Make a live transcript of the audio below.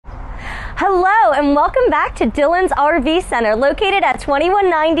Hello and welcome back to Dylan's RV Center, located at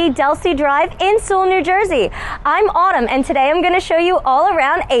 2190 Delsea Drive in Sewell, New Jersey. I'm Autumn, and today I'm going to show you all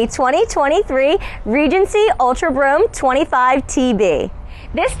around a 2023 Regency Ultra Brougham 25 TB.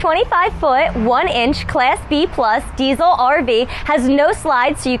 This 25-foot, 1-inch Class B Plus diesel RV has no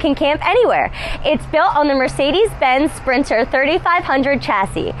slides, so you can camp anywhere. It's built on the Mercedes-Benz Sprinter 3500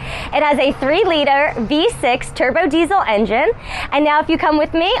 chassis. It has a 3-liter V6 turbo diesel engine, and now if you come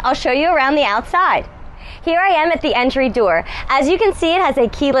with me, I'll show you around the outside. Here I am at the entry door. As you can see, it has a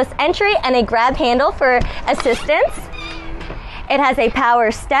keyless entry and a grab handle for assistance. It has a power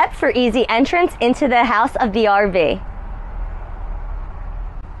step for easy entrance into the house of the RV.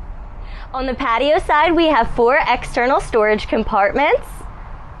 On the patio side, we have 4 external storage compartments.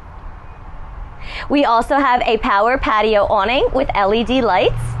 We also have a power patio awning with LED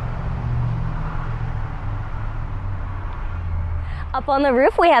lights. Up on the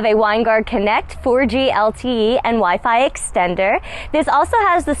roof, we have a WineGuard Connect 4G LTE and Wi-Fi extender. This also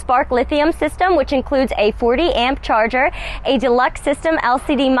has the Spark Lithium system, which includes a 40-amp charger, a deluxe system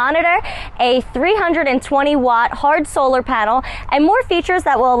LCD monitor, a 320-watt hard solar panel, and more features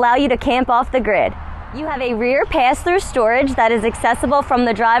that will allow you to camp off the grid. You have a rear pass-through storage that is accessible from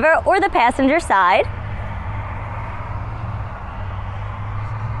the driver or the passenger side.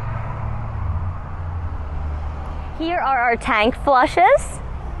 Here are our tank flushes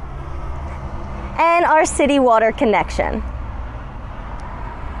and our city water connection.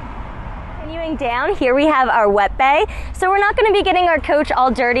 Continuing down, here we have our wet bay. So we're not going to be getting our coach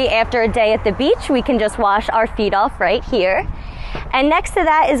all dirty after a day at the beach. We can just wash our feet off right here. And next to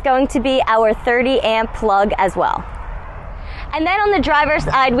that is going to be our 30-amp plug as well. And then on the driver's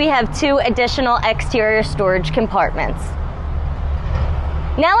side, we have 2 additional exterior storage compartments.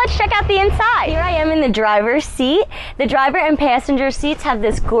 Now let's check out the inside. Here I am in the driver's seat. The driver and passenger seats have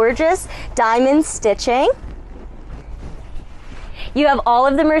this gorgeous diamond stitching. You have all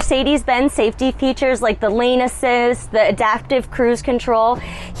of the Mercedes-Benz safety features like the lane assist, the adaptive cruise control.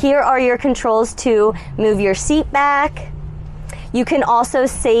 Here are your controls to move your seat back. You can also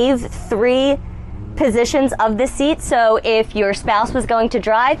save 3 positions of the seat, so if your spouse was going to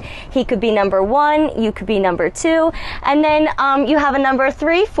drive, he could be number 1, you could be number 2, and then you have a number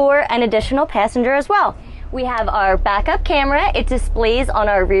 3 for an additional passenger as well. We have our backup camera. It displays on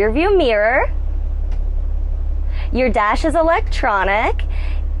our rear view mirror. Your dash is electronic.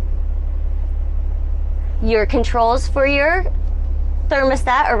 Your controls for your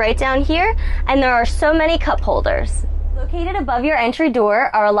thermostat are right down here, and there are so many cup holders. Located above your entry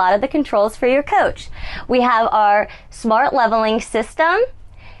door are a lot of the controls for your coach. We have our smart leveling system,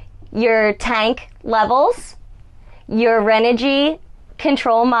 your tank levels, your Regency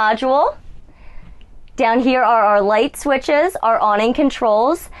control module. Down here are our light switches, our awning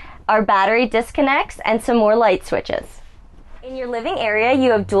controls, our battery disconnects, and some more light switches. In your living area,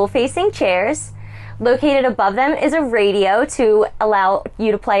 you have dual-facing chairs. Located above them is a radio to allow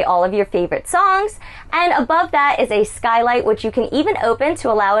you to play all of your favorite songs, and above that is a skylight which you can even open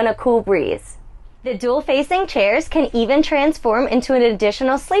to allow in a cool breeze. The dual-facing chairs can even transform into an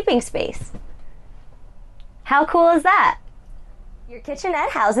additional sleeping space. How cool is that? Your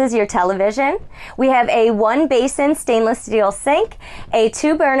kitchenette houses your television. We have a 1-basin stainless steel sink, a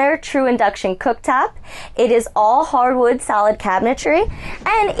 2-burner true induction cooktop. It is all hardwood solid cabinetry,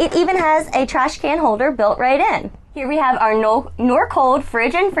 and it even has a trash can holder built right in. Here we have our Norcold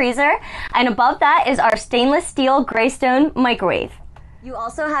fridge and freezer, and above that is our stainless steel Greystone microwave. You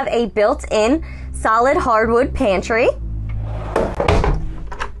also have a built-in solid hardwood pantry.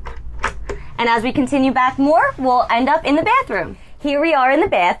 And as we continue back more, we'll end up in the bathroom. Here we are in the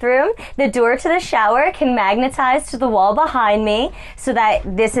bathroom. The door to the shower can magnetize to the wall behind me so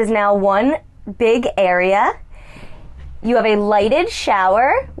that this is now one big area. You have a lighted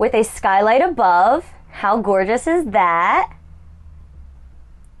shower with a skylight above. How gorgeous is that?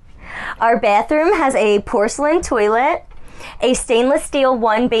 Our bathroom has a porcelain toilet, a stainless steel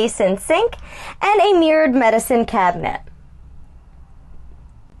 1-basin sink, and a mirrored medicine cabinet.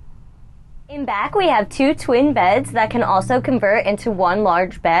 In back, we have 2 twin beds that can also convert into 1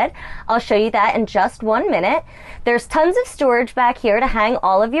 large bed. I'll show you that in just 1 minute. There's tons of storage back here to hang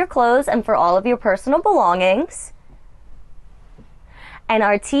all of your clothes and for all of your personal belongings. And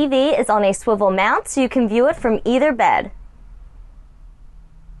our TV is on a swivel mount, so you can view it from either bed.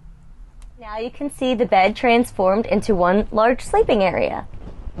 Now you can see the bed transformed into 1 large sleeping area.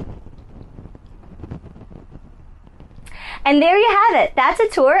 And there you have it. That's a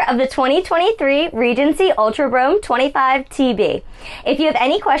tour of the 2023 Regency Ultra Brougham 25 TB. If you have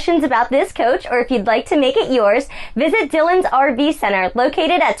any questions about this coach or if you'd like to make it yours, visit Dylan's RV Center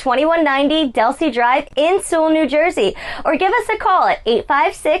located at 2190 Delsea Drive in Sewell, New Jersey, or give us a call at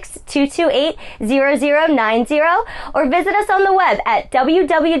 856-228-0090 or visit us on the web at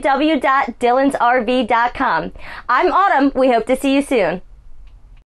www.dylansrv.com. I'm Autumn. We hope to see you soon.